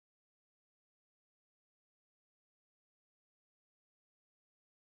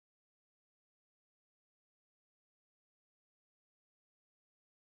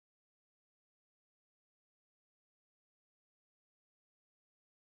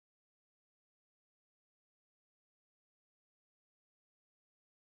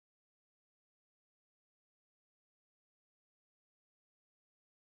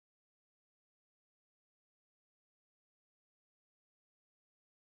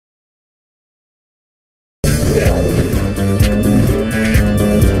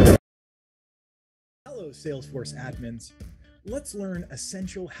Hello, Salesforce admins. Let's learn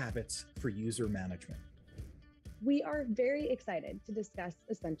essential habits for user management. We are very excited to discuss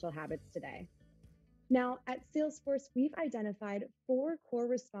essential habits today. Now, at Salesforce, we've identified 4 core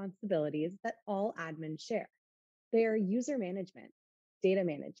responsibilities that all admins share. They are user management, data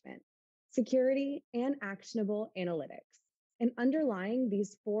management, security, and actionable analytics. And underlying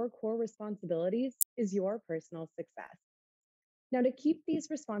these 4 core responsibilities is your personal success. Now, to keep these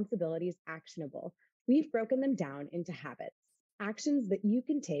responsibilities actionable, we've broken them down into habits, actions that you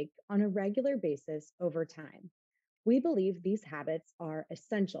can take on a regular basis over time. We believe these habits are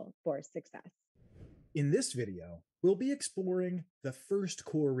essential for success. In this video, we'll be exploring the first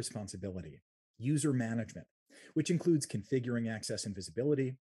core responsibility, user management, which includes configuring access and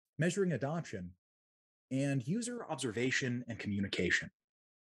visibility, measuring adoption, and user observation and communication.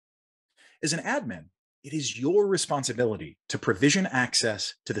 As an admin, it is your responsibility to provision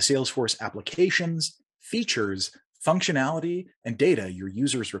access to the Salesforce applications, features, functionality, and data your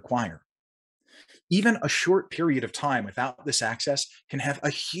users require. Even a short period of time without this access can have a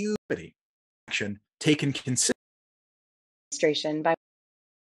huge action taken consistently by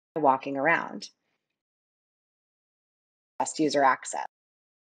walking around. Best user access,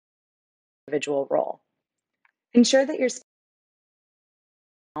 individual role. Ensure that your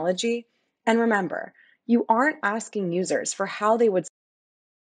technology, and remember, you aren't asking users for how they would,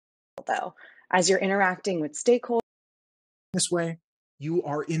 though, as you're interacting with stakeholders. This way, you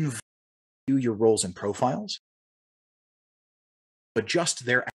are in your roles and profiles, adjust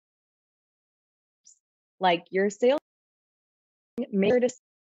their like your sales make sure to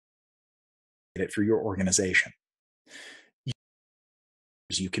it for your organization.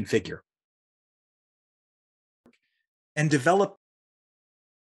 You configure and develop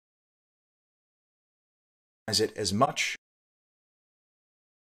it as much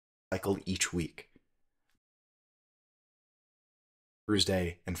cycle each week,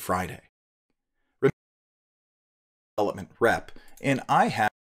 Thursday and Friday. Development rep, and I have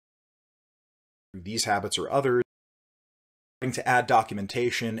these habits or others to add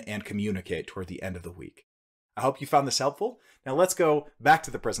documentation and communicate toward the end of the week. I hope you found this helpful. Now let's go back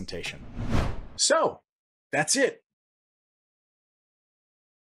to the presentation. So that's it.